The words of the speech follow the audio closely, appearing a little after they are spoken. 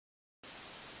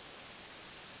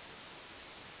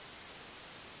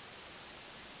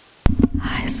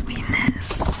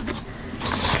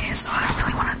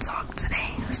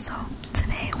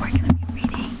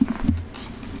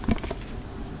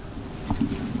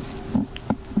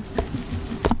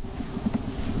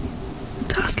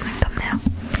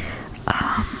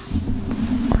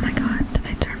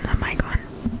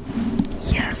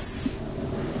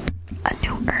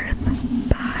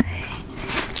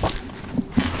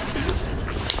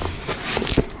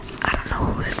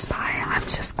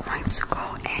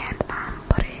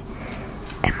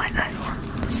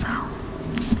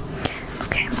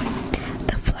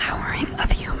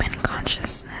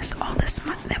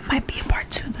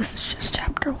this is just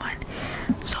chapter 1.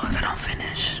 So if I don't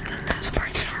finish, there's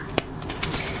part 2.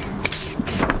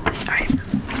 Alright,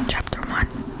 chapter 1.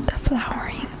 The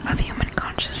flowering of human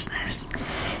consciousness.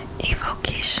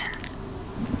 Evocation.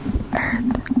 Earth.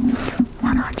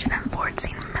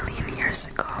 114 million years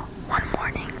ago, one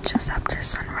morning just after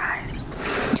sunrise,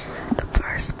 the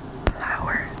first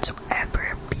flower to ever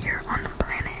appear on the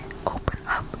planet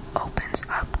opens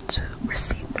up to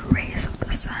receive the rays of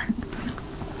the sun.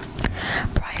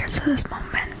 Prior to this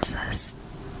momentous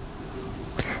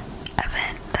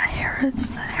event that heralds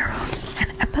an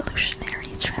evolutionary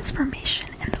transformation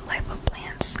in the life of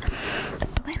plants, the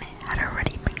planet had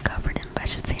already been covered in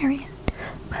vegetation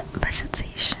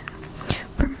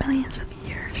for millions of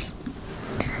years.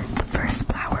 The first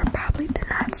flower probably did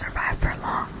not survive for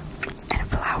long, and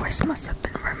flowers must have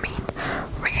remained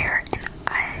rare and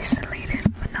isolated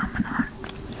phenomenon,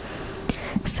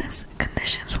 since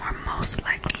conditions were most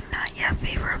likely not yet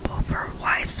favorable for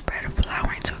widespread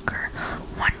flowering to occur.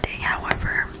 One day,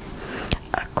 however,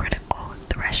 a critical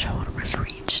threshold was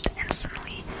reached, and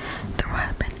suddenly there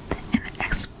had been an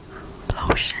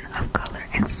explosion of color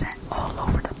and scent all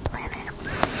over the planet.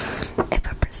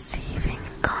 If a perceiving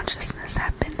consciousness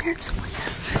had been there to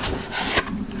witness it.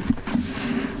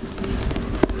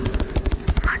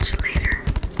 Much later,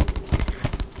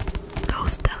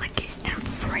 those delicate and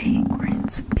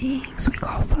fragrant beings we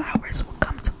call flowers will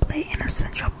come to play an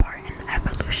essential part in the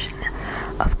evolution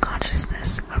of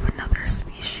consciousness of another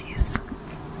species.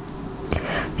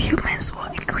 Humans will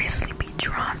increasingly be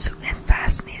drawn to and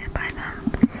fascinated by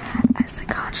them. As the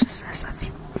consciousness of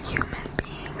human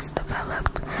beings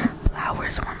developed,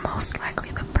 flowers were most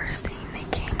likely the first thing they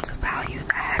came to value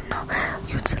that had no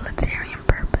utilitarian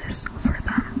purpose for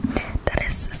them. That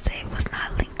is to say, was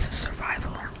not linked to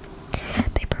survival.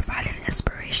 They provided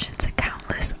inspiration to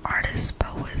countless artists,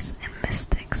 poets, and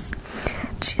mystics.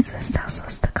 Jesus tells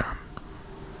us to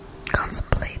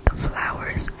contemplate the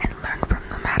flowers and learn from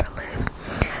them how to live.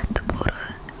 The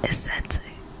Buddha is said to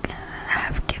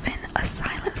have given a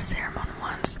silent ceremony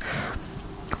once,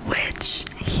 which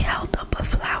he held up a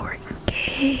flower and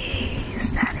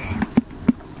gazed at it.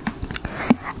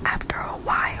 After a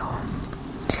while,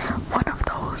 one of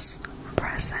those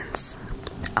present,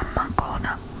 a monk called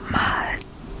Mahachayapa,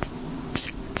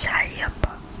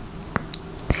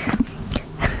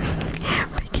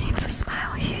 began to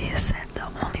smile. He is said the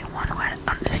only one who had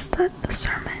understood the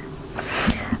sermon.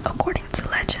 According to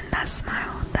legend, that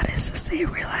smile, that is to say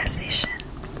realization,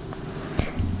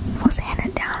 was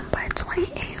handed down by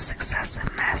 28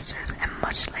 successive masters and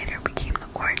much later became the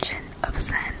origin of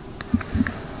Zen.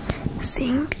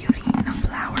 Seeing beauty in a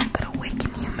flower could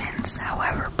awaken humans,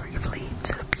 however briefly,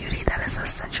 to the beauty that is an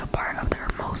essential part of their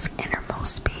most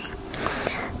innermost being,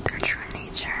 their true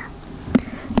nature.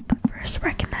 The first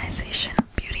recognition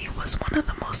of beauty was one of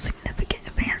the most significant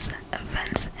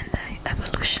events in the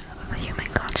evolution of the human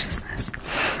consciousness.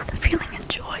 The feeling of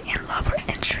joy and love are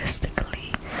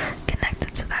intrinsically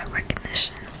connected to that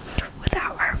recognition.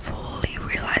 Without our fully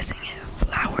realizing it,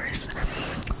 flowers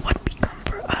would become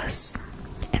for us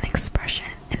an expression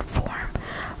and form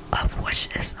of which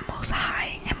is the most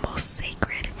high and most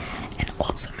sacred, and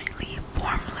ultimately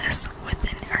formless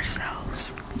within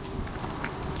ourselves.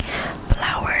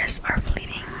 Flowers are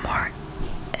fleeting, more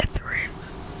ethereal,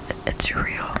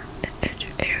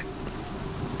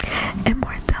 and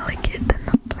more delicate than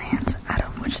the plants out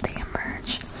of which they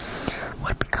emerge,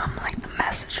 would become like the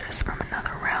messengers from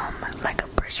another realm, like a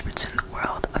bridge between the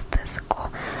world of physical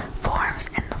forms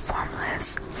and the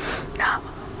formless.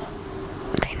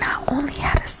 They not only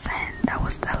had a scent that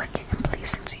was delicate and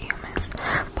pleasing to humans,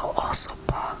 but also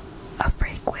brought a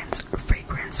fragrance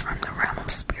from the realm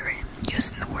of spirit,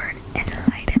 using the word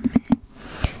enlightenment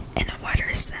in a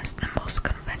wider sense than most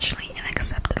conventionally and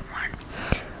accepted one.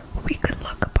 We could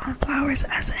look upon flowers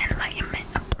as an enlightenment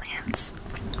of plants.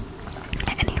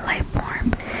 Any life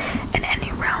form in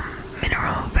any realm,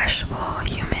 mineral, vegetable,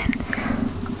 human,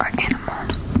 or animal,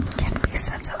 can be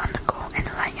said to undergo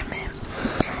enlightenment.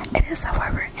 It is,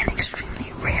 however, an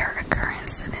extremely rare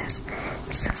occurrence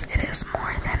since it is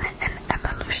more than an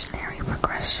evolutionary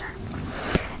progression.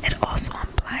 It also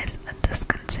implies a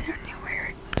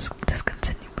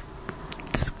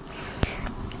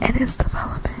in its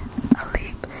development, a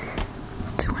leap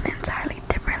to an entirely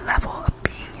different level of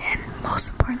being, and most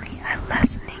importantly, a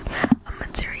lessening of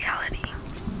materiality.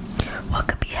 What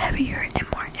could be heavier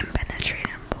and more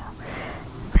impenetrable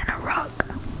than a rock,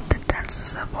 the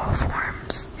densest of all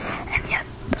forms? And yet,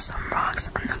 some rocks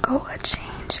undergo a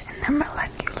change in their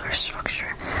molecular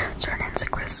structure, turn into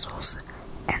crystals,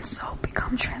 and so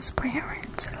become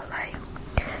transparent to the light.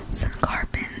 Some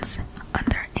carbons,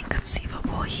 under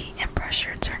inconceivable heat,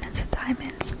 pressure turn into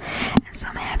diamonds, and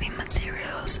some heavy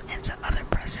materials into other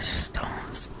precious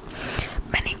stones.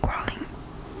 Many crawling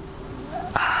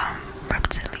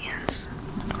reptilians,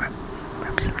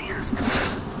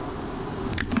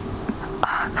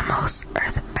 the most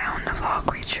earthbound of all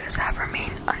creatures, have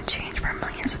remained unchanged for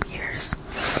millions of years.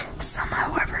 Some,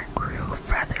 however, grew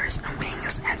feathers and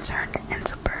wings and turned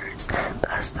into birds,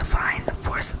 thus defying the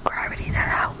force of gravity that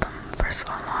held them for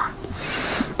so long.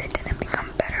 They didn't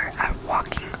become better at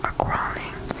walking or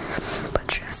crawling, but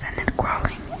transcended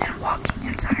crawling and walking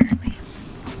entirely.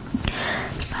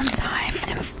 Sometime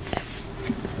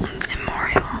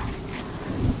immemorial,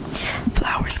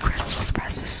 flowers, crystals,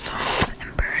 precious stones,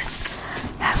 and birds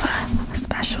have a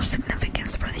special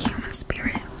significance for the human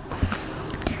spirit.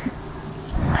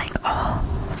 Like all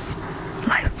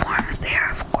life forms, they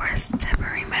are, of course,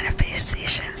 temporary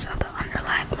manifestations of the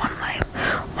underlying one life,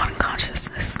 one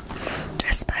consciousness.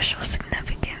 Their special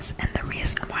significance and the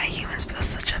reason why humans feel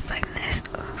such a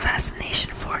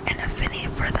fascination for and affinity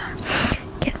for them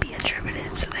can be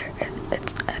attributed to their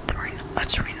eternal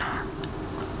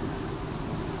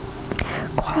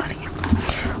quality.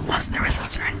 Once there is a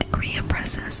certain degree of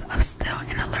presence of still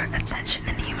and alert attention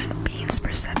in human beings'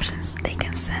 perceptions, they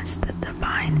can sense the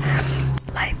divine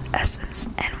life essence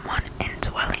and one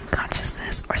indwelling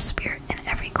consciousness or spirit in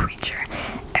every creature,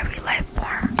 every life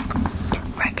form,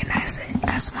 recognize it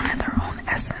as one of their own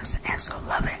essence, and so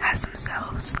love it as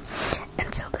themselves.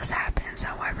 Until this happens,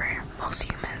 however, most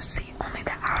humans see only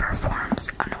the outer forms,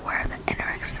 unaware of the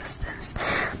inner existence,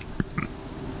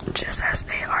 just as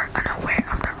they are unaware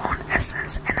of their own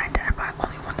essence and identify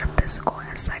only with their physical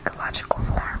and psychological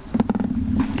form.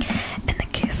 In the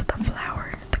case of the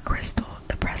flower, the crystal,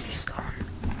 the precious stone,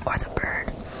 or the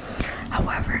bird,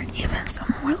 however, even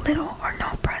someone with little or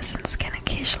no presence can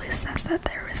occasionally sense that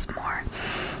there is more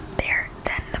there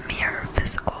than the mere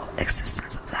physical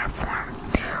existence of that form,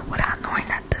 without knowing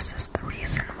that this is the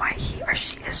reason why he or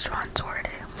she is drawn toward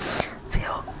it,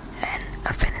 feel an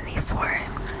affinity for it,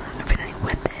 affinity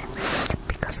with it,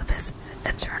 because of its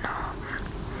eternal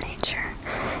nature.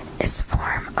 Its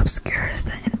form obscures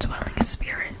the indwelling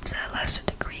spirit to a lesser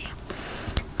degree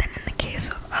than in the case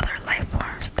of other life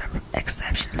forms. The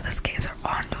exceptions to this case are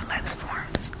all new life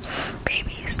forms: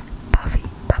 babies,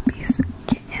 puppies,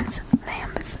 kittens,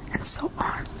 lambs, and so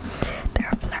on. They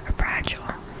are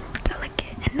fragile,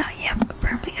 delicate, and not yet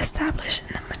firmly established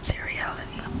in a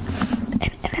materiality,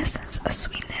 an innocence, a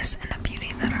sweetness, and a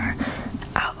beauty that are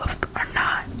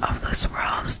not of this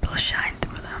world still shine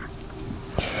through them.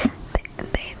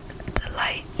 They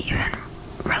delight even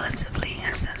relatively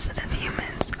insensitive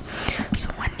humans. So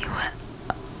when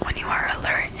you are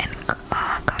alert and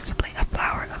contemplate a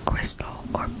flower, a crystal,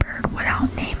 or bird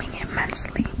without naming it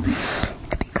mentally,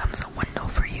 it becomes a window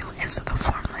for you into the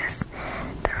formless.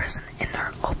 There is an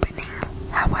inner opening,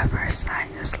 however sight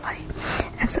is light,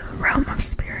 into the realm of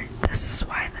spirit. This is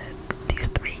why these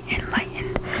three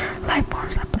enlightened life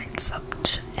forms have played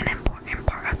such an important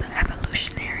part of the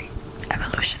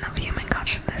evolution of human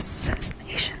consciousness since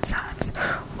ancient times.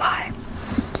 Why?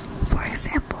 For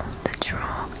example, the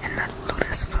jewel in the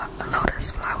lotus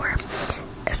flower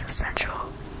is a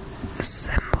central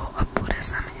symbol of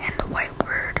Buddhism, and the white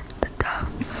bird, the dove,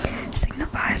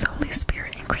 signifies Holy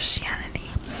Spirit in Christianity.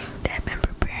 They have been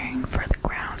preparing for the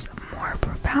grounds of more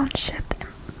profound shift in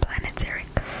planetary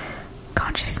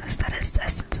consciousness that is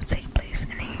destined to take place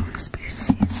in the human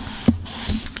species.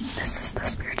 This is the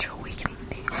spiritual awakening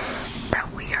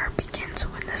that we are beginning to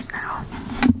witness now.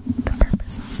 The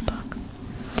purpose of this book.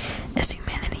 Is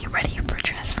humanity ready for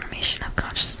transformation of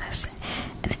consciousness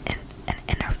and an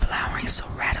inner flowering so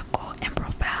radical and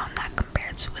profound that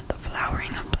compared to with the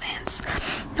flowering of plants,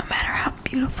 no matter how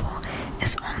beautiful,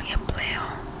 is only a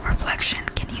pale reflection?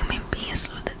 Can human beings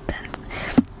lose the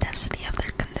density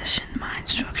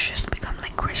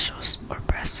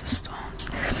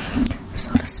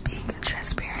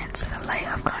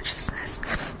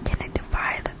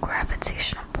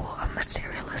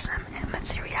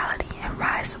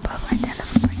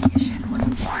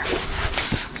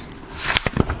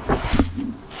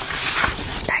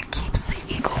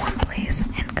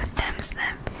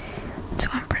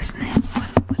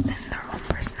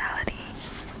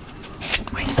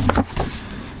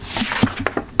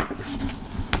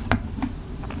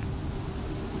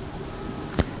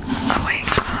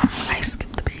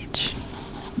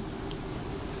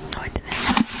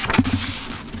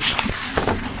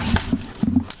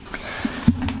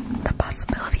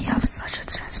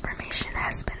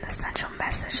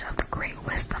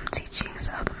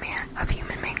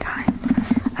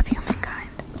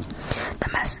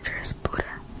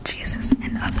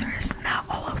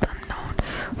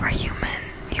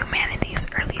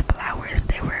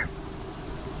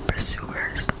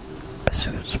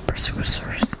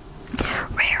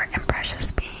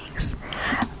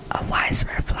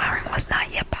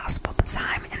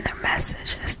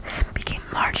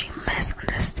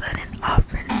misunderstood and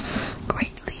often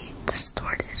greatly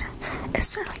distorted. It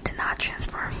certainly did not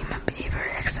transform human behavior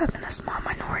except in a small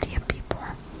minority of people.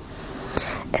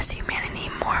 Is humanity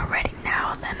more ready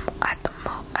now than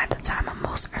at the time of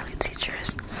most early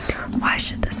teachers? Why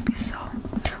should this be so?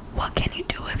 What can you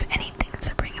do, if anything,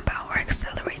 to bring about or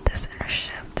accelerate this inner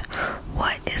shift?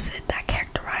 What is it that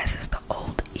characterizes the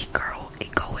old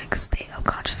egoic state of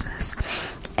consciousness?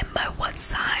 And by what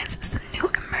signs is the new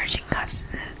emerging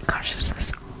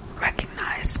consciousness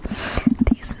recognized?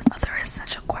 These and other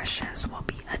essential questions will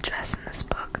be addressed in this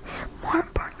book. More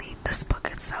importantly, this book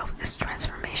itself is a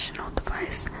transformational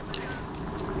device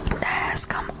that has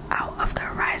come out of the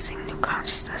arising new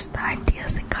consciousness. The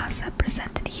ideas and concepts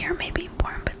presented here may be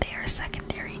important, but they are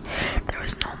secondary. There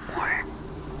is no more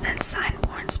than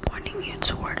signposts pointing you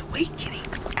toward awakening.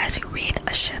 As you read,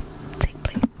 a shift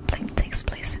takes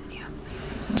place in you.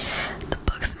 The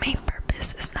book's main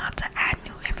purpose is not to add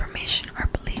new information or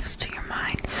beliefs to your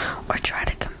mind or try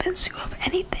to convince you of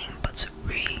anything, but to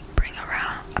bring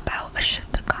around about a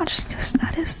shift of consciousness,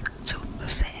 that is to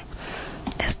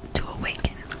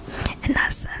awaken. In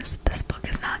that sense, this book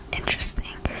is not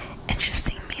interesting.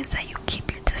 Interesting means that you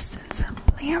keep your distance,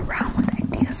 play around with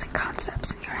ideas and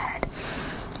concepts in your head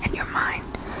and your mind.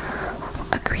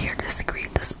 Agree or disagree,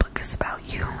 this book is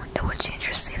about you. It will change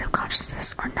your state of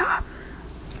consciousness or not,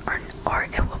 or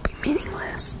it will be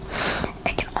meaningless.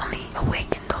 It can only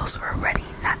awaken those who are ready.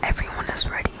 Not everyone is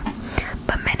ready,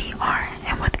 but many are,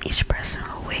 and with each person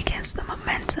who awakens, the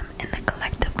momentum in the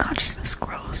collective consciousness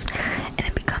grows, and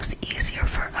it becomes easier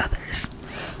for others.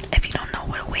 If you don't know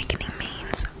what awakening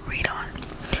means, read on.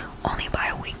 Only by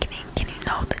awakening can you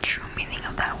know the true meaning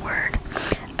of that word.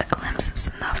 A glimpse is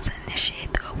enough to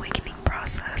initiate the awakening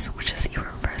process, which is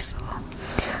irreversible.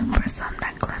 For some,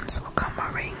 that glimpse will come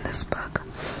already in this book.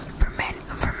 For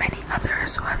many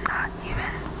others who have not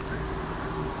even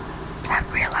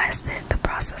realized it, the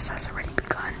process has already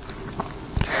begun.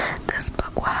 This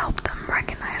book will help them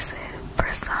recognize it.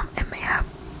 For some, it may have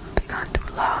begun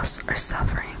through loss or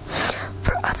suffering.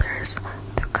 For others,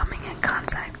 through coming in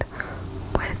contact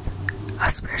with a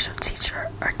spiritual teacher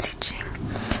or teaching,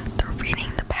 through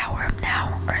reading The Power of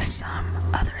Now or some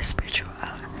other spiritually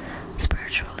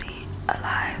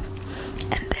alive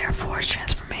and therefore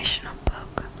transformational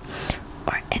book,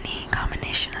 or any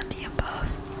combination of the above.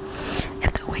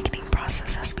 If the awakening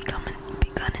process has begun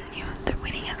in you, the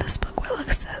reading of this book will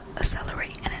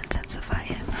accelerate and intensify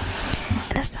it.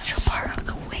 An essential part of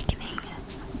the awakening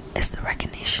is the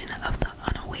recognition of the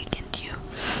unawakened you,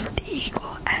 the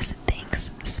ego as it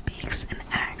thinks, speaks, and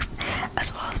acts,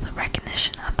 as well as the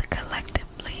recognition of the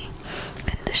collectively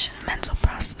conditioned mental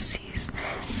processes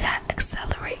that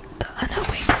accelerate the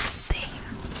unawakened state.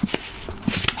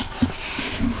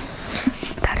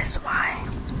 That is why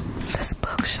this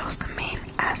book shows the main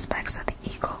aspects of the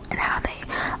ego and how they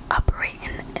operate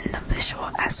in the individual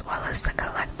as well as the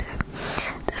collective.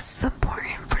 This is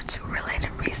important for two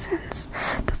related reasons.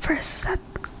 The first is that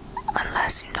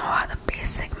unless you know how the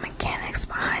basic mechanics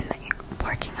behind the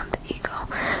working of the ego,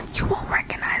 you won't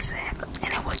recognize it,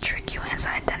 and it will trick you into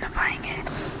identifying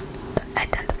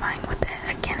with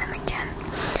it again and again.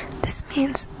 This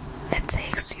means it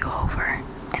takes you over,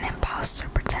 an imposter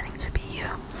pretending to be you.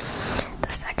 The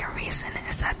second reason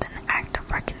is that the act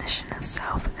of recognition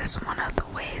itself is one of the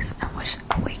ways in which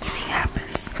awakening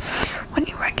happens. When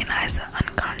you recognize the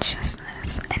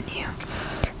unconsciousness in you,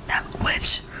 that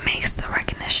which makes the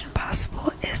recognition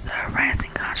possible is the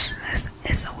arising consciousness,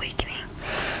 is awakening.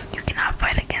 You cannot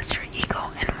fight against your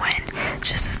ego and win,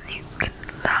 just as you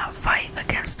cannot fight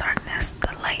against darkness.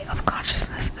 The light of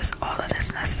consciousness is all that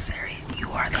is necessary. You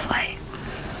are the light.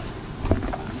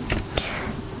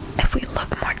 If we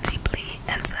look more deeply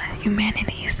into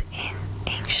humanity's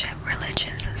ancient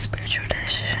religions and spiritual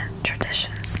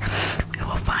traditions, we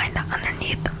will find that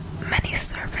underneath the many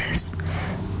surface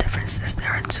differences,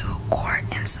 there are two core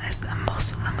insights that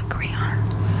most of them agree on.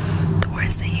 The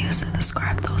words they use to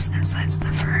describe those insights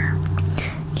differ,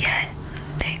 yet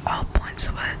they all point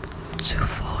to a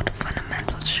twofold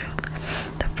fundamental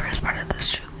truth. The first part of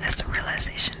this truth is the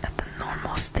realization that the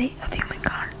normal state of human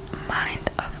mind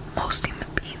of most human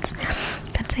beings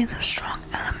contains a strong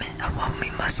element of what we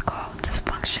must call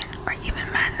dysfunction or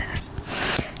even madness.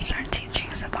 Certain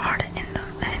teachings at the heart of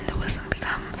Hinduism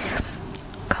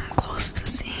come close to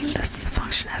seeing this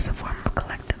dysfunction as a form of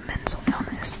collective mental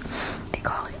illness. They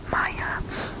call it Maya,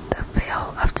 the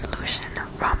veil of delusion.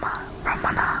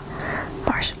 Ramana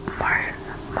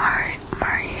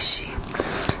Maharishi,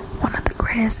 one of the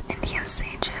greatest Indian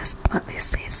sages, bluntly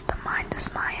states the mind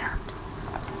is Maya.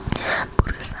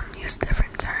 Buddhism used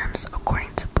different terms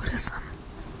according to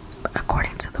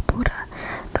the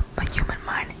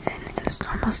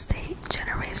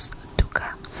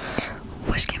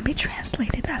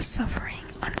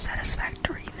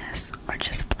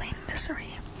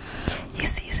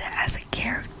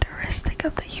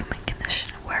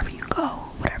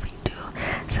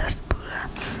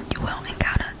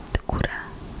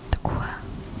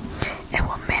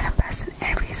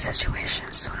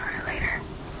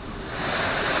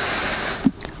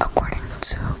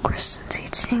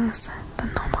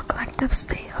destructive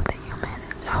state of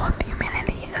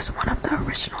humanity is one of the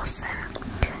original sin.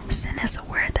 Sin is a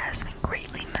word that has been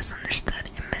greatly misunderstood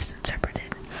and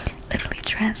misinterpreted, literally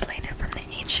translated from the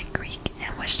ancient Greek in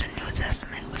which the New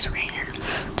Testament was written.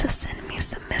 To sin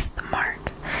means to miss the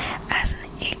mark, as an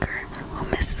eager who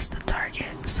misses the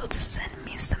target. So to sin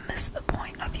means to miss the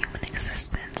point of human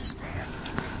existence.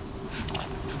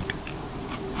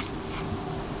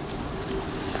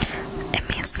 It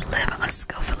means to live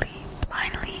unskillfully,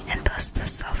 blindly, and thus to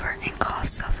suffer and cause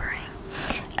suffering.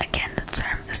 Again, the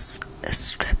term is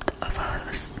stripped of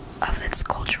its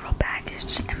cultural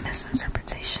baggage and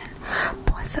misinterpretation,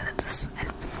 points to the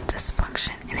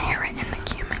dysfunction inherent in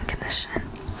the human condition.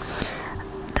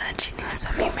 The achievements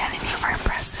of humanity are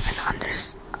impressive and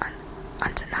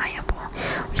undeniable.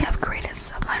 We have created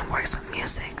sublime works of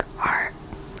music,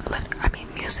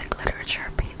 literature,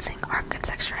 painting,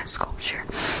 architecture, and sculpture.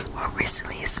 More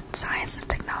recently, science and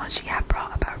technology have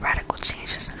brought about radical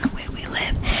changes in the way we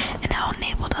live and have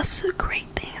enabled us to create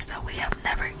things that we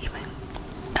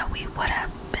would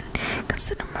have been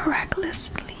considered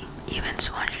miraculously even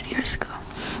 200 years ago.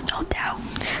 No doubt,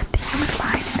 the human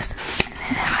mind is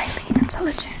highly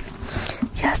intelligent.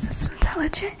 Yes, it's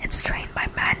intelligent. It's trained by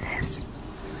madness.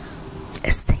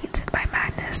 It's tainted by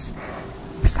madness.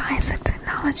 Science and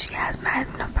technology has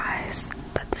magnifies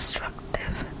the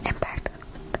destructive impact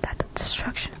that the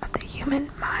destruction of the human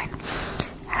mind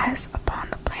has upon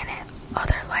the planet,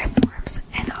 other life forms,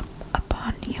 and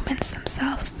upon humans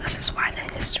themselves. This is why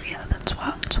the history of the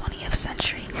 20th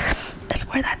century is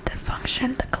where that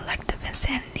dysfunction, the collective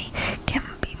insanity, can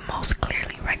be most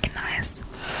clearly recognized.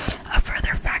 A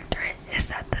further factor is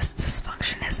that this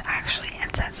dysfunction is actually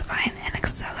intensifying and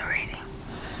accelerating.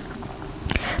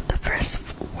 The First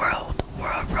World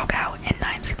War broke out in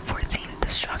 1914.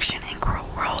 Destruction and cruel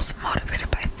worlds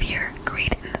motivated by fear,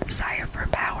 greed, and the desire for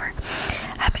power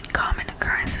have been common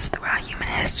occurrences throughout human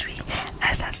history,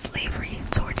 as has slavery,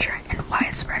 torture, and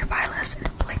widespread violence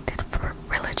inflicted for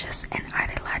religious and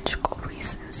ideological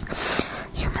reasons.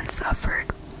 Humans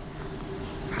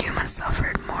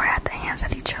suffered more at the hands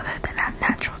of each other than at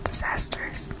natural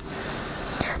disasters.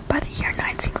 By the year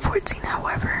 1914,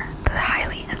 however, the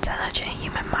highly intelligent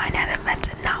human mind had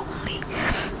invented not only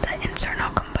the internal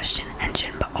combustion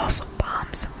engine, but also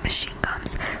bombs, machine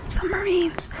guns,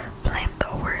 submarines,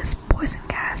 flamethrowers, poison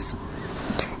gas.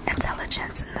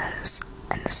 Intelligence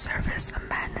in the service of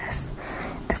madness.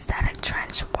 In static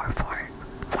trench warfare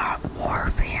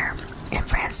in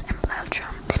France and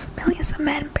Belgium, millions of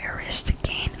men perished to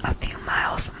gain a few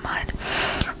miles of mud.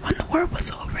 When the war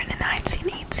was over in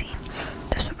 1918,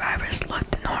 the survivors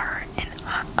looked in horror and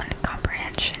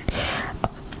uncomprehension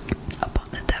upon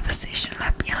the devastation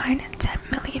left behind, 10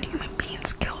 million human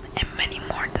beings killed and many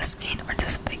more dismayed or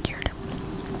disfigured.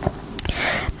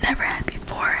 Never had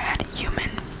human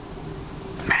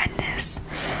madness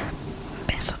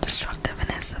been so destructive and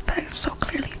its effects so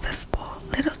clearly visible.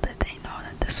 Little did they know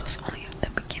that this was only the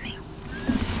beginning.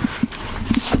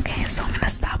 Okay, so I'm gonna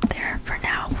stop there for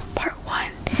now. Part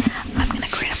 1. I'm gonna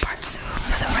create a part 2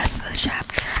 for the rest of the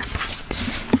chapter.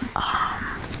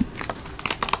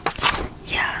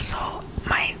 Yeah, so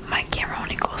my camera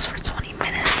only goes for 20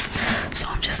 minutes, so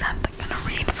I'm just gonna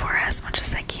read for as much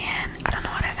as I can. I don't know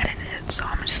how to edit it, so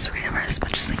I'm just read for as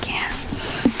much as I can.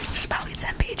 Just probably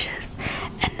 10 pages,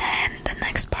 and then the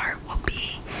next part will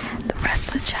be the rest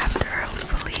of the chapter,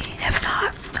 hopefully. If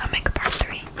not, I'll make a part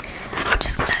 3. I'm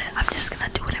just gonna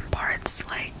do it in parts.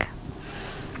 Like,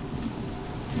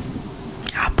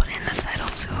 I'll put in the title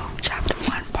too, chapter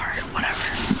 1, part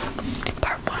whatever,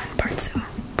 part 1, part 2,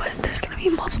 but there's gonna be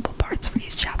multiple parts for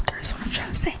each chapter is what I'm trying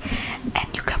to say,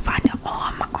 and you can find it all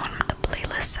on the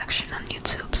playlist section on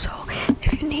YouTube. So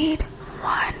if you need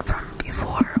one from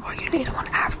before or you need one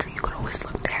after,